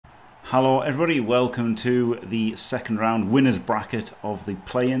Hello everybody, welcome to the second round winners bracket of the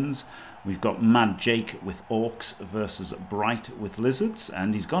play-ins. We've got MadJake with Orcs versus Bright with Lizards,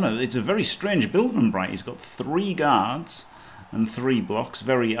 and it's a very strange build from Bright. He's got 3 guards and 3 blocks,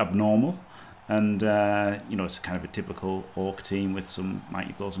 very abnormal. And, it's kind of a typical Orc team with some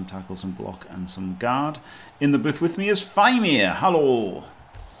mighty blow, some tackle, some block, and some guard. In the booth with me is Fimir. Hello!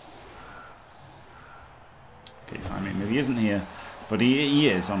 Okay, Fimir maybe isn't here. But he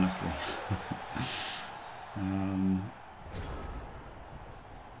is, honestly.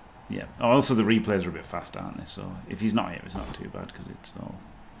 Yeah. Also, the replays are a bit fast, aren't they? So if he's not here, it's not too bad because it's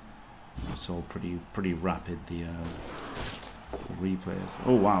all pretty rapid. The replays.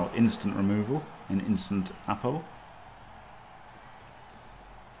 Oh wow! Instant removal and instant apo.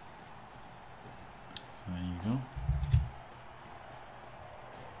 So there you go.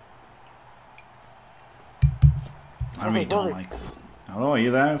 I really don't like. Hello, are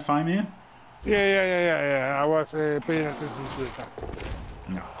you there, Fimir? Yeah. I was paying attention to the chat.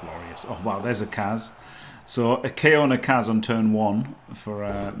 No, glorious. Oh, wow, there's a Kaz. So a KO and a Kaz on turn 1 for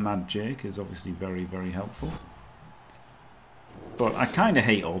MadJake is obviously very, very helpful. But I kind of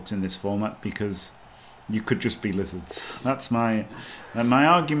hate Orcs in this format because you could just be Lizards. That's my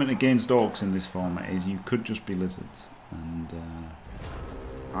argument against Orcs in this format is you could just be Lizards. And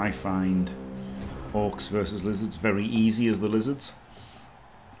I find Orcs versus Lizards very easy as the Lizards.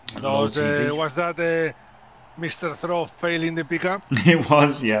 No, was that Mr. Throw failing the pickup? It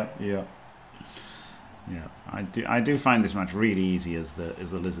was, yeah. I do find this match really easy as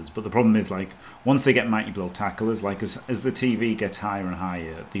the Lizards, but the problem is like once they get mighty blow tacklers, like as the TV gets higher and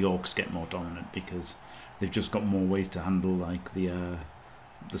higher, the Orcs get more dominant because they've just got more ways to handle like the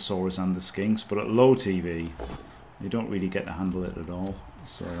Saurus and the Skinks. But at low TV, they don't really get to handle it at all.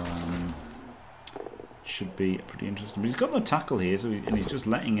 So. Should be pretty interesting. But he's got no tackle here, and he's just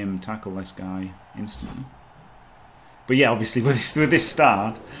letting him tackle this guy instantly. But yeah, obviously with this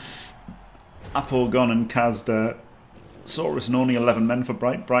start, Apo gone and Kaz Saurus and only 11 men for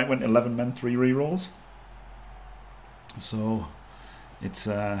Bright. Bright went 11 men, 3 rerolls. So it's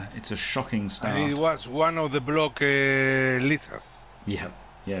a shocking start. And it was one of the block lizards. Yeah,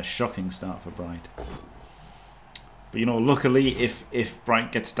 shocking start for Bright. But luckily, if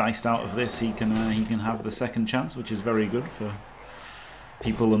Bright gets diced out of this, he can have the second chance, which is very good for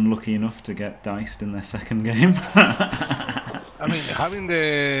people unlucky enough to get diced in their second game. I mean, having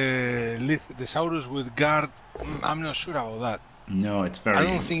the Saurus with guard, I'm not sure about that. No, it's very. I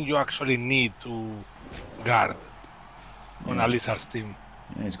don't think you actually need to guard on a Lizard's team.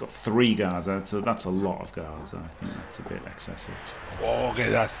 Yeah, he's got 3 guards. That's a lot of guards. I think that's a bit excessive. Okay,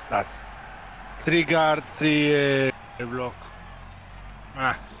 that's 3 guard, 3. Block.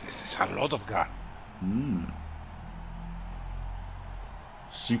 This is a lot of guard.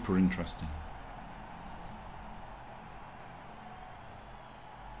 Super interesting.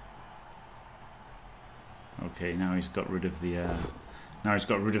 Okay, now he's got rid of the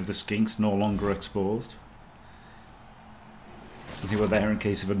Skinks, no longer exposed. They were there in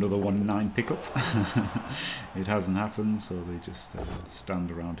case of another 1-9 pickup. It hasn't happened, so they just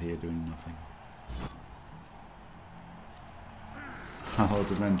stand around here doing nothing. Oh,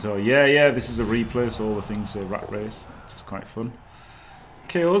 Demento. Yeah, this is a replay, so all the things say rat race, which is quite fun.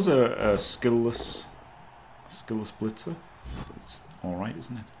 KO's a skillless blitzer. It's alright,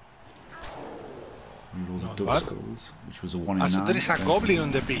 isn't it? We rolled a double skulls, which was a 1 in 9. So there is a goblin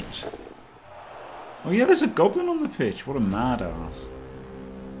on the pitch. Oh yeah, there's a goblin on the pitch. What a mad ass.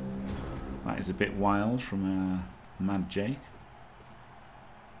 That is a bit wild from MadJake.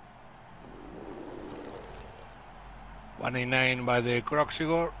 1 in 9 by the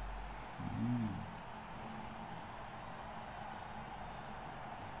Croxigor.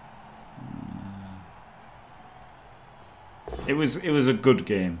 It was a good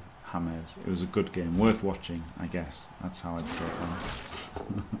game, James. It was a good game, worth watching, I guess. That's how I'd say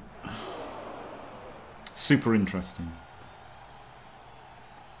it. Super interesting.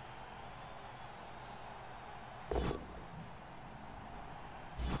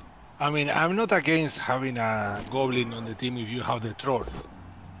 I mean, I'm not against having a goblin on the team if you have the troll.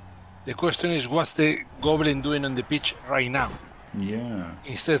 The question is, what's the goblin doing on the pitch right now? Yeah.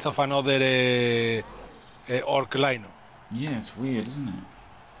 Instead of another orc lino. Yeah, it's weird, isn't it?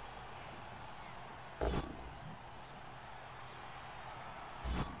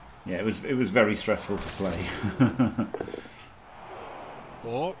 Yeah, it was very stressful to play.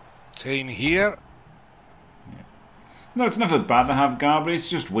 Oh, chain here. No, it's never bad to have guard, but it's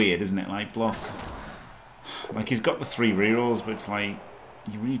just weird, isn't it? Like block. Like he's got the 3 rerolls, but it's like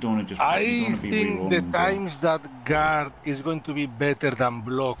you really don't want to just. I think the times that guard is going to be better than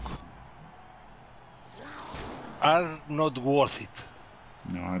block are not worth it.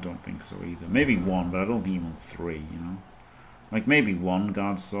 No, I don't think so either. Maybe one, but I don't think you want three, you know? Like maybe one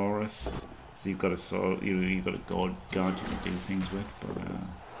Guardsaurus. So you've got a sword, you've got a guard you can do things with, but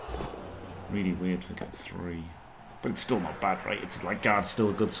really weird to get three. But it's still not bad, right? It's like Guard's still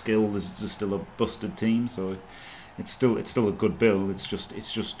a good skill. This is just still a busted team, so it's still a good build. It's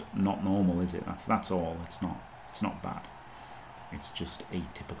just not normal, is it? That's all. It's not bad. It's just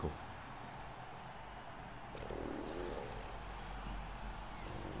atypical.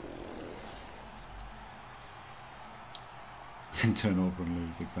 And turn over and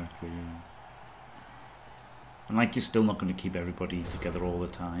lose, exactly, yeah. And like you're still not going to keep everybody together all the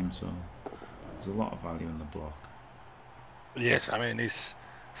time, so there's a lot of value in the block. Yes, I mean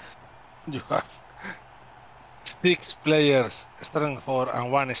you have 6 players strength 4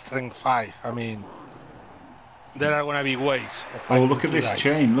 and 1 strength 5. I mean, there are going to be ways of oh, look at this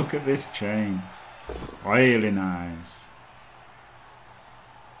chain! Look at this chain! Really nice.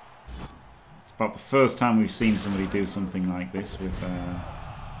 It's about the first time we've seen somebody do something like this with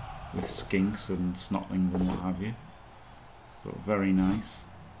skinks and snotlings and what have you. But very nice.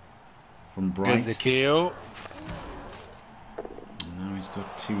 From Bright. Gets the KO. And now he's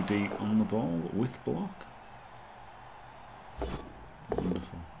got 2D on the ball with block.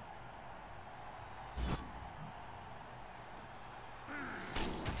 Wonderful.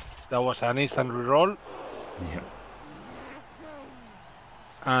 That was an instant reroll. Yep.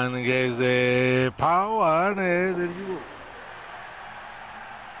 And gets the power, and there you go.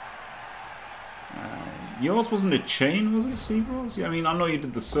 Yours wasn't a chain, was it, Seabros? Yeah, I mean, I know you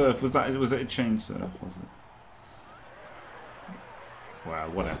did the surf. Was it a chain surf? Was it? Well,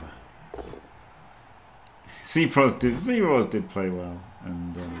 whatever. Seabros did play well,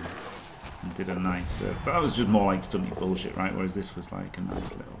 and did a nice surf. But that was just more like stunty bullshit, right? Whereas this was like a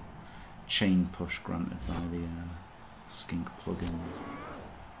nice little chain push granted by the skink plugins.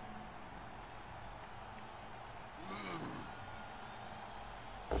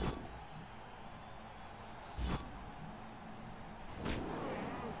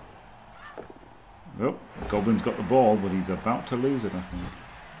 Oh, the Goblin's got the ball, but he's about to lose it, I think.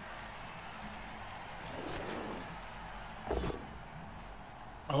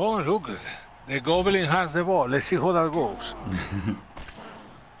 Oh, look, the Goblin has the ball. Let's see how that goes.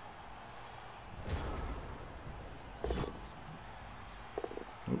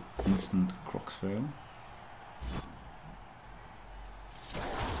 Oh, instant Crocs fail.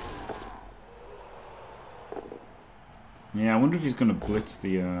 Yeah, I wonder if he's going to blitz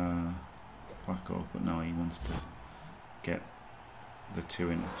the Black Orc, but no, he wants to get the 2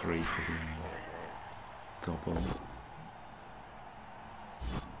 into 3 for the Gobble.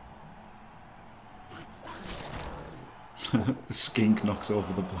 The skink knocks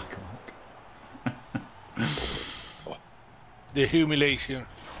over the Black Orc. Oh, the humiliation.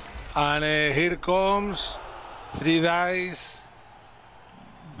 And here comes 3 dice.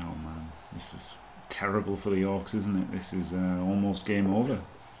 Oh man, this is terrible for the Orcs, isn't it? This is almost game over.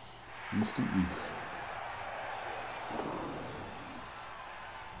 Instantly.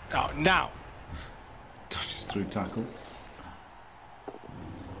 Now. Touches through tackle.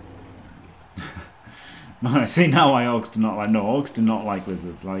 Man, I see now why Orcs do not like. No, Orcs do not like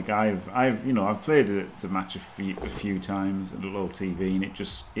lizards. Like I've played the match a few times at a low TV, and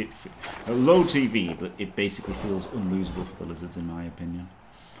at low TV, it basically feels unlosable for the lizards, in my opinion.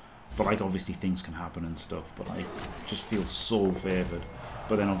 But like obviously things can happen and stuff, but like it just feels so favoured.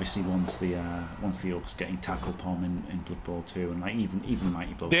 But then obviously once the Orcs getting tackle palm in Blood Bowl 2, and like even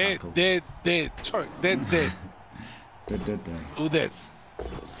Mighty Blow tackle. Dead. Dead. Dead. 2 deaths.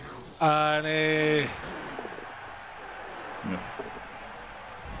 And no.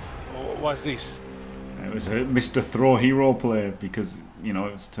 What's this? It was a Mr. Throw Hero play because, you know,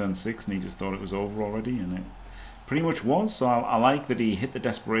 it was turn 6 and he just thought it was over already, and it pretty much was. So I like that he hit the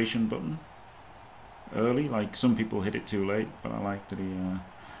desperation button early. Like some people hit it too late, but I like that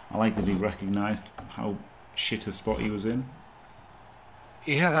he recognised how shit a spot he was in.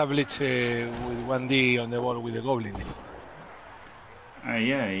 He had a blitz with 1D on the ball with the Goblin.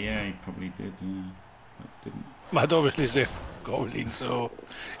 Yeah, he probably did. Yeah, but didn't. But obviously it's the Goblin, so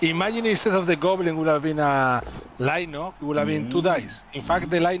imagine instead of the Goblin would have been a Lino, it would have been 2 dice. In fact,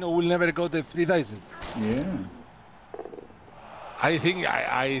 the Lino will never go the 3 dice. Yeah. I think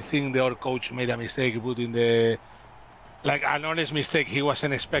the Orc coach made a mistake putting an honest mistake. He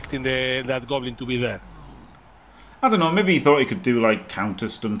wasn't expecting that Goblin to be there. I don't know, maybe he thought he could do like counter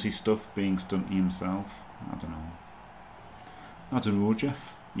stunty stuff, being stunty himself. I don't know,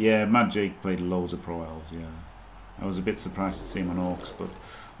 Jeff. Yeah, MadJake played loads of Pro Elves, yeah. I was a bit surprised to see him on Orcs, but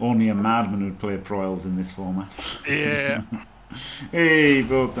Only a madman would play Proils in this format. Yeah. Hey,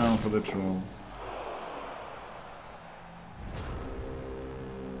 both down for the troll.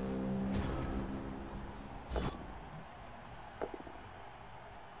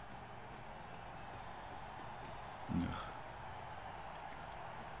 Ugh.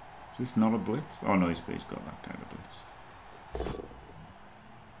 Is this not a blitz? Oh no, he's got that kind of blitz.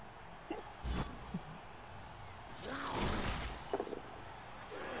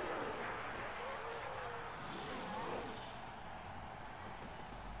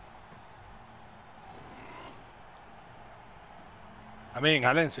 I mean,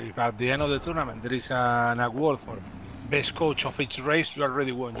 Alan, if at the end of the tournament there is an award for best coach of each race, you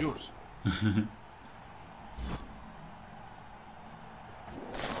already won yours.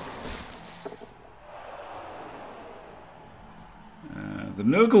 The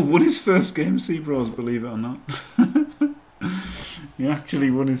Nurgle won his first game, Seabros, believe it or not. He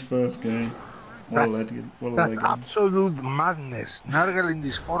actually won his first game. What a legend. What a legend. Absolute madness. Nurgle in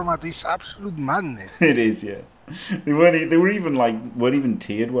this format is absolute madness. It is, yeah. They weren't even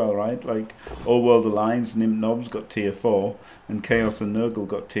tiered well, right? Like Old World Alliance and Imp Knobs got tier 4 and Chaos and Nurgle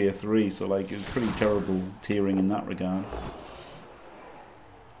got tier 3, so like it was pretty terrible tiering in that regard.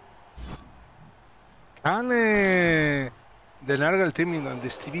 Can the Nurgle team on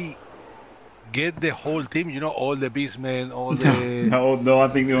this TV get the whole team? You know, all the beastmen, all the... No, I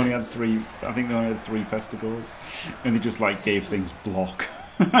think they only had 3. I think they only had 3 Pestigores, and they just like gave things block.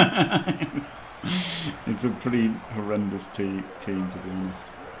 It's a pretty horrendous team, to be honest.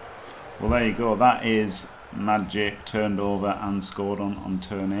 Well, there you go. That is MadJake turned over and scored on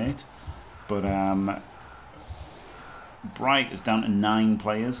turn 8. But Bright is down to 9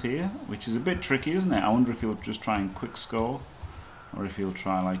 players here, which is a bit tricky, isn't it? I wonder if he'll just try and quick score, or if he'll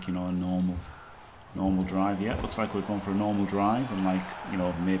try like, you know, a normal drive. Yeah, it looks like we're going for a normal drive and like, you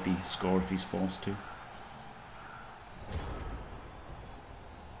know, maybe score if he's forced to.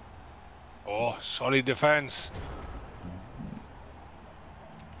 Oh, solid defense.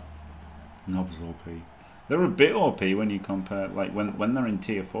 Knobs OP. They're a bit OP when you compare, like when they're in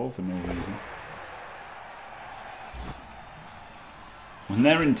tier 4 for no reason. When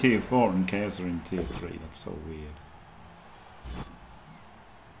they're in tier 4 and Chaos are in tier 3, that's so weird.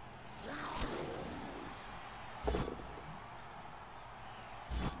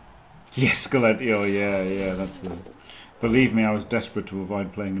 Yes, Skeletio, yeah, that's the... Believe me, I was desperate to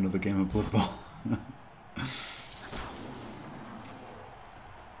avoid playing another game of Blood Bowl. But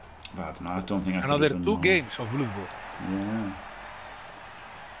I don't know, I don't think I could have done Another 2 more. games of Blood Bowl. Yeah.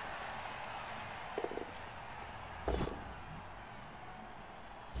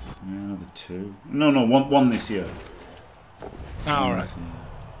 Yeah, another 2. No, one this year. Ah, all right.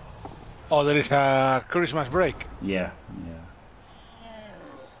 Oh, there is a Christmas break. Yeah.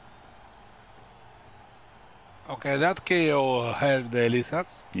 Okay, that KO helped the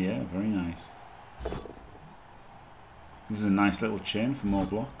lizards. Yeah, very nice. This is a nice little chain for more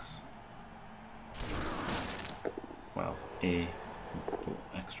blocks. Well, a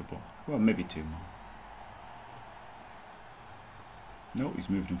extra block. Well, maybe 2 more. No, he's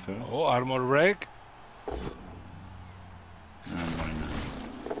moved him first. Oh, armor break. And very nice.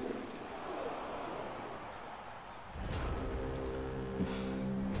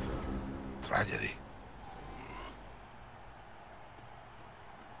 Tragedy.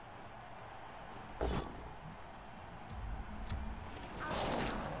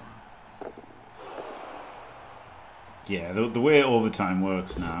 Yeah, the way overtime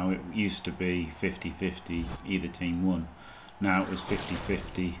works now, it used to be 50-50, either team won. Now it was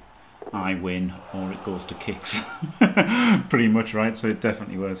 50-50, I win, or it goes to kicks. Pretty much, right? So it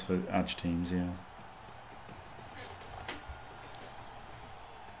definitely works for Edge teams, yeah.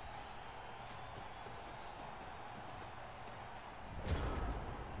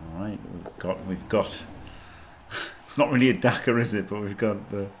 Alright, we've got it's not really a Dakar, is it? But we've got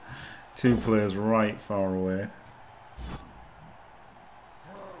the 2 players right far away.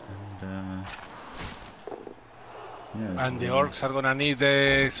 Yeah, And the orcs are gonna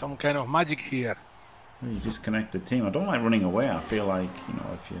need some kind of magic here. You disconnect the team. I don't like running away. I feel like, you know,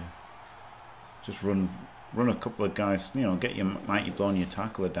 if you just run a couple of guys, you know, get your Mighty Blow and your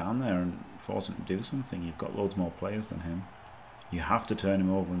tackler down there and force him to do something. You've got loads more players than him. You have to turn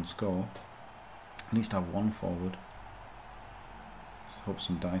him over and score. At least have 1 forward. Hope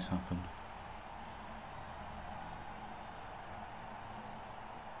some dice happen.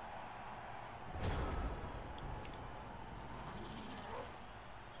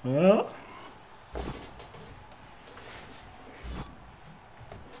 Well,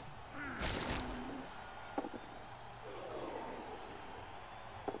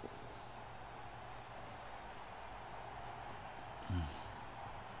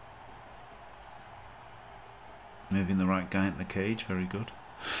 Moving the right guy into the cage, very good.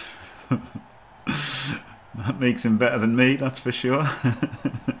 That makes him better than me, that's for sure.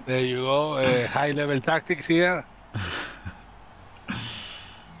 There you go, high level tactics here.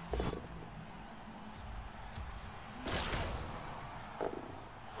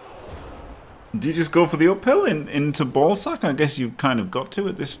 Do you just go for the uphill into ball sack? I guess you've kind of got to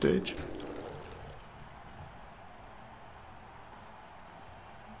at this stage.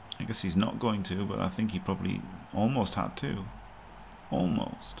 I guess he's not going to, but I think he probably almost had to.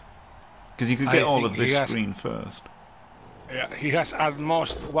 Almost. Because he could get all of this screen first. Yeah, he has at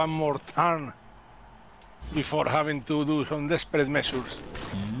most one more turn before having to do some desperate measures.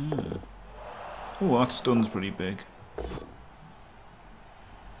 Yeah. Oh, that stun's pretty big.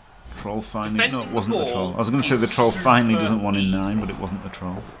 Troll finally... No, it wasn't the troll. I was going to say the troll finally doesn't 1 in 9, but it wasn't the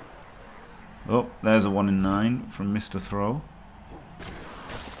troll. Oh, there's a 1 in 9 from Mr. Throw.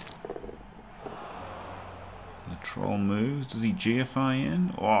 The troll moves. Does he GFI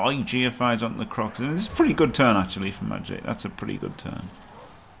in? Oh, he GFIs onto the crocs. And this is a pretty good turn, actually, from MadJake. That's a pretty good turn.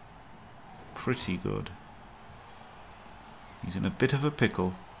 Pretty good. He's in a bit of a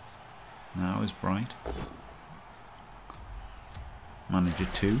pickle. Now is Bright. Manager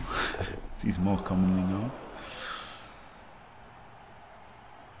 2, as he's more commonly known.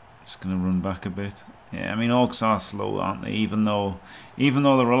 Just gonna run back a bit. Yeah, I mean orcs are slow, aren't they? Even though they're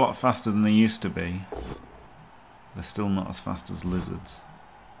a lot faster than they used to be, they're still not as fast as lizards.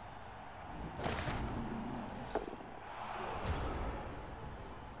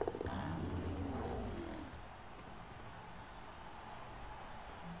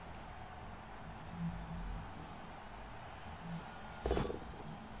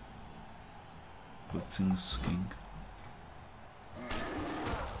 Blitzing the skink.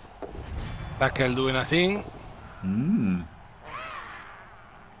 Tackle doing a thing.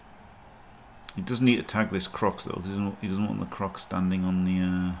 He does need to tag this crocs though, because he doesn't want the croc standing on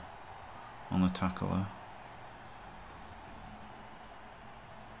the tackler.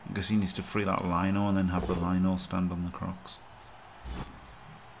 I guess he needs to free that lino and then have the lino stand on the crocs.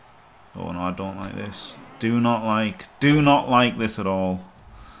 Oh no, I don't like this. Do not like this at all.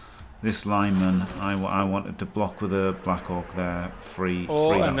 This lineman, I wanted to block with a Black Hawk there, free.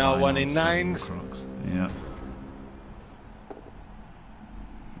 Oh, free and now 1 in line 9s. Yeah.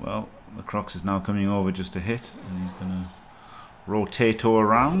 Well, the Crocs is now coming over just to hit, and he's gonna rotate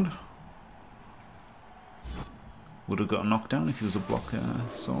around. Would have got a knockdown if he was a block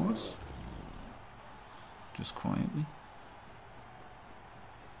Saurus. Just quietly.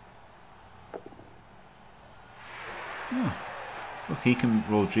 Yeah. Look, he can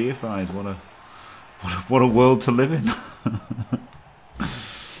roll GFIs. What a world to live in. Oh,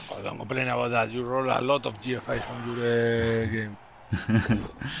 don't complain about that. You roll a lot of GFIs on your game.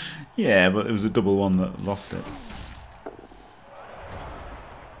 Yeah, but it was a double one that lost it.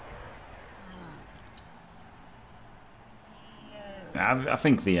 I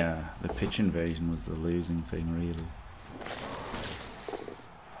think the pitch invasion was the losing thing, really.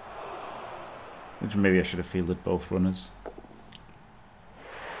 Which maybe I should have fielded both runners.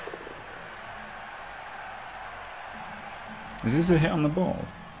 Is this a hit on the ball?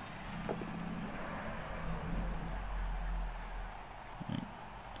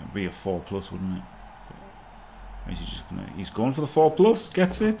 That'd be a 4+, wouldn't it? Or is he just gonna? He's going for the 4+.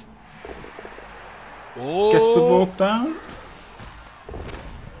 Gets it. Oh. Gets the both down.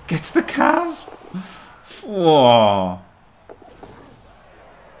 Gets the Kaz. Whoa.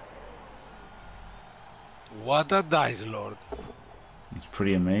 What a dice lord. It's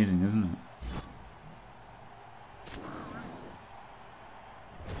pretty amazing, isn't it?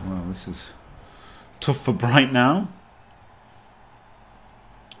 Well, this is tough for Bright now.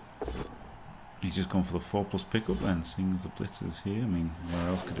 He's just gone for the 4+ pickup then, seeing as the blitzer's here. I mean, where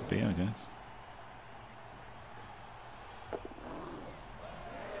else could it be, I guess?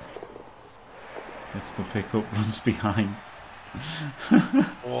 Gets the pickup, runs behind.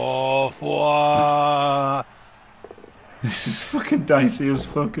 Oh, what? This is fucking dicey as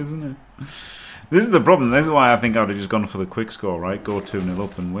fuck, isn't it? This is the problem. This is why I think I would have just gone for the quick score, right? Go 2-0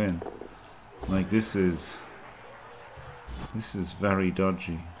 up and win. Like, this is very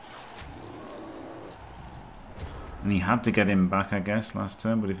dodgy. And he had to get him back, I guess, last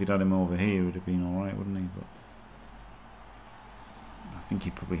turn. But if he'd had him over here, he would have been all right, wouldn't he? But I think he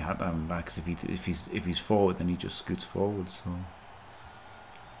probably had to have him back, because if he's forward, then he just scoots forward. So.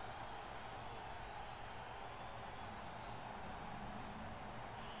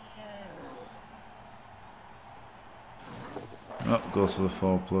 Oh, goes for the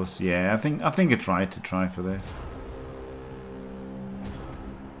 4+. Yeah, I think it's right to try for this.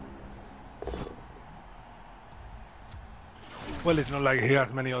 Well, it's not like he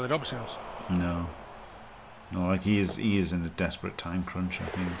has many other options. No. No, like he is in a desperate time crunch, I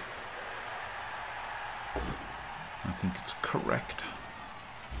think. I think it's correct.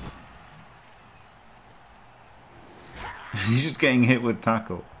 He's just getting hit with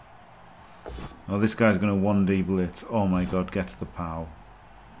tackle. Oh, this guy's going to 1D blitz. Oh my god, gets the POW.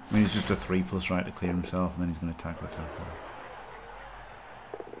 I mean, it's just a 3+ right to clear himself, and then he's going to tackle.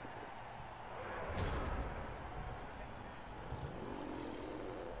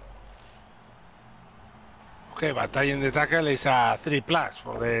 Okay, but tying the tackle is a 3+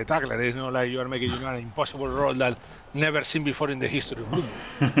 for the tackler. It's not like you are making an impossible roll that never seen before in the history of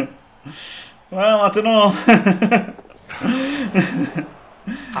football. Well, I don't know.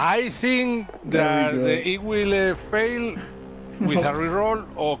 I think that it will fail with a reroll.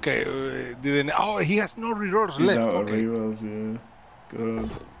 Okay, didn't. Oh, he has no rerolls left. Out okay. Rerolls, yeah. Good.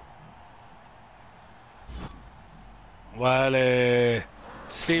 Well,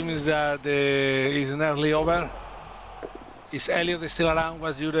 seems that it's nearly over. Is Elliot still around?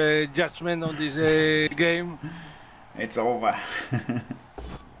 What's your judgment on this game? It's over.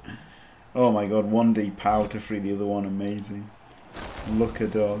 Oh my god, 1D POW to free the other one, amazing. Look a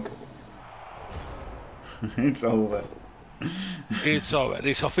dog. It's over. It's over.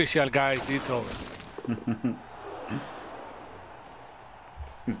 It's official, guys. It's over.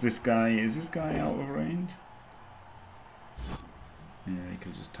 Is this guy out of range? Yeah, he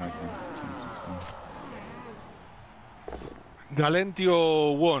could just tag him. 10-16.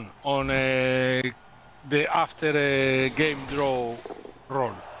 Galentio won on the after game draw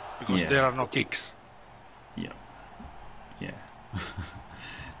roll because there are no kicks. Yeah. Yeah.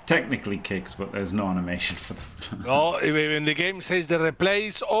 Technically kicks, but there's no animation for them. No, when the game says the replay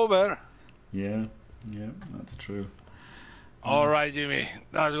is over. Yeah, that's true. All right, Jimmy,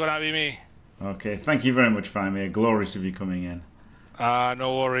 that's gonna be me. Okay, thank you very much, Faimir. Glorious of you coming in.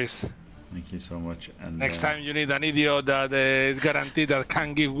 No worries. Thank you so much. And next time you need an idiot that is guaranteed that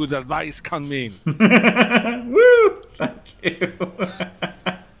can give good advice, come in. Woo! Thank you.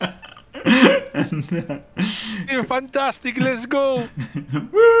 And, you're fantastic. Let's go.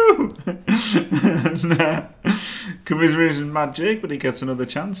 Woo! And, commiserations, MadJake, but he gets another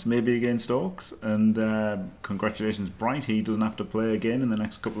chance, maybe against Orcs. And congratulations, Bright. He doesn't have to play again in the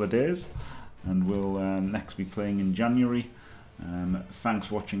next couple of days, and we'll next be playing in January. Thanks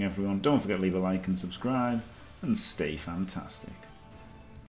for watching, everyone. Don't forget to leave a like and subscribe, and stay fantastic.